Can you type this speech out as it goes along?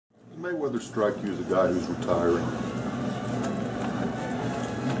Mayweather strike you as a guy who's retiring?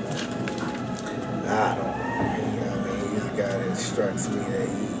 I don't know. I mean, he's a guy that strikes me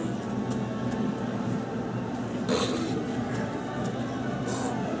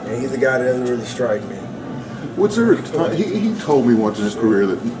that he's a guy that doesn't really strike me. Was there a time, he told me once in his career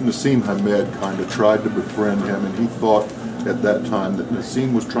that Naseem Hamed kind of tried to befriend him, and he thought at that time that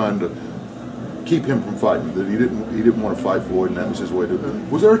Naseem was trying to keep him from fighting, that he didn't want to fight Floyd, and that was his way to.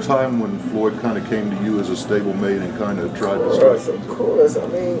 Was there a time when Floyd kind of came to you as a stable mate and kind of tried to strike? Of course. I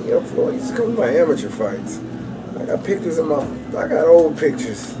mean, you know, Floyd used to come to my amateur fights. I got pictures of I got old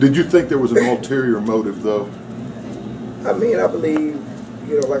pictures. Did you think there was an ulterior motive, though? I mean, I believe,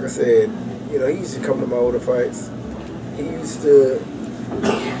 you know, like I said, you know, he used to come to my older fights. He used to.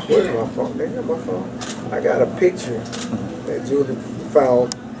 Where's my phone? They got my phone. I got a picture that Julie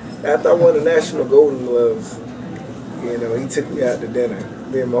found after I won the National Golden Gloves. You know, he took me out to dinner,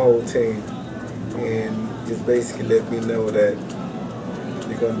 me and my whole team, and just basically let me know that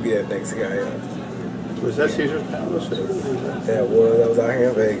you're going to be that next guy up. Was that Caesar's Palace? That was out here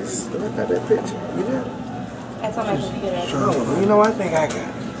in Vegas. I got that picture. You know? That's on my computer. Oh, you know, I think I got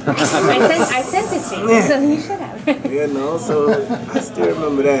it. I sent it to you, so you should have. You know, so I still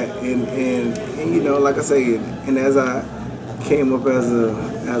remember that, and you know, like I say, and as I came up as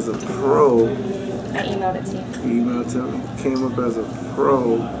a pro, I emailed it to you. You emailed to me. Came up as a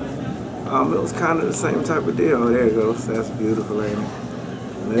pro. It was kind of the same type of deal. Oh, there it goes. That's beautiful, ain't it?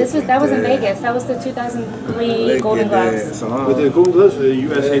 That was in Vegas. That was the 2003 Golden Gloves. With the Golden Gloves or the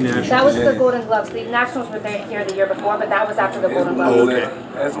USA Nationals? That was the Golden Gloves. The Nationals were here the year before, but that was after the Golden Gloves. Oh, okay.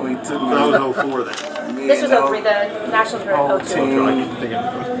 That's when he took me. That was 04 then. This was 03. The Nationals were in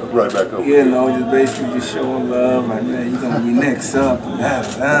 02. Right back over. You know, just basically just showing love, like, man, you're gonna be next up, and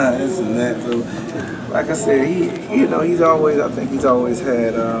this and that. So, like I said, you know, he's always, I think he's always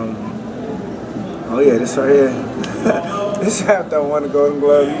had, oh yeah, this right here. This after I won the Golden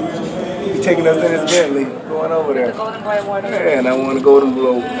Glove, he's taking us in his Bentley, going over there. The Golden Boy Award. Yeah, and I won the Golden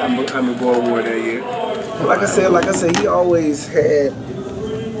Globe, I'm a Boy Award that year. Like I said, he always had,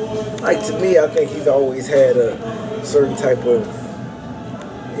 like to me, I think he's always had a certain type of,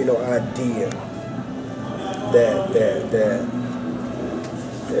 you know, idea that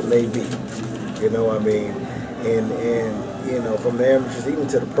may be, you know what I mean, and you know, from the amateurs even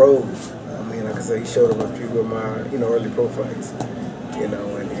to the pros. I mean, like I said, he showed up a few of my, you know, early pro fights, you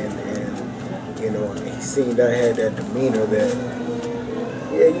know, and you know, he seen that I had that demeanor that,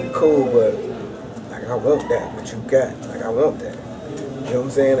 yeah, you cool, but like I want that, what you got, like I want that. You know what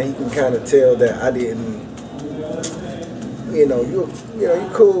I'm saying? And he can kind of tell that I didn't, you know, you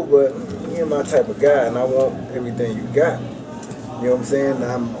cool, but you're my type of guy, and I want everything you got. You know what I'm saying?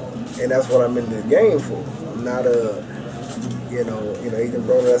 And that's what I'm in this game for. I'm not you know, Ethan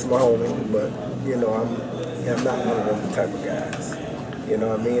Brother, that's my homie, but you know, I'm not one of them type of guys. You know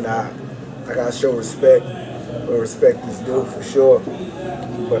what I mean? I gotta show respect, where respect is due for sure.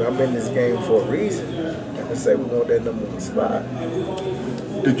 But I'm in this game for a reason. Like I say, we want that #1 spot.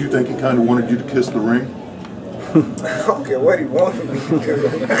 Did you think he kind of wanted you to kiss the ring? I don't care what he wanted me to do.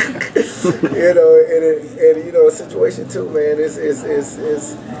 You know, and you know, a situation too, man. It's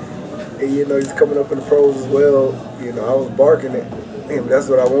you know, he's coming up in the pros as well. You know, I was barking it, and that's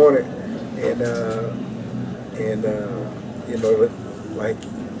what I wanted. And you know, like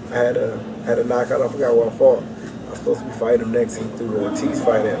I had a knockout. I forgot what I fought. I was supposed to be fighting him next. He threw the Ortiz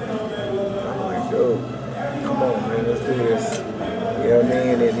fight at me. I'm like, dude, come on, man, let's do this. You know what I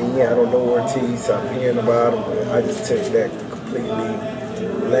mean? And yeah, I don't know Ortiz. I'm hearing about him, but I just took that completely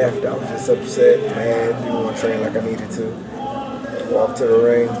left. I was just upset, mad, didn't want to train like I needed to. Walk to the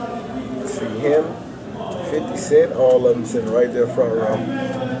ring, see him, 50 Cent, all of them sitting right there front row.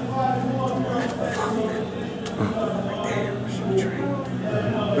 Damn, I should train.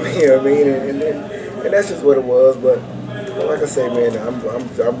 You know what I mean? And that's just what it was. But like I say, man, I'm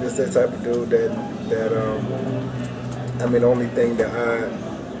just that type of dude that I mean, the only thing that I,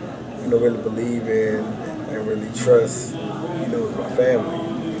 you know, really believe in and really trust, you know, is my family.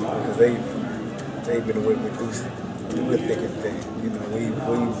 You know, because they've been with me through the thick and thin. You know,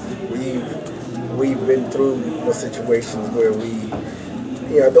 we've been through the situations where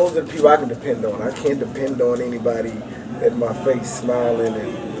you know, those are the people I can depend on. I can't depend on anybody at my face smiling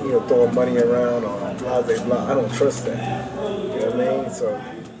and, you know, throwing money around or blah, blah, blah. I don't trust that. You know what I mean? So.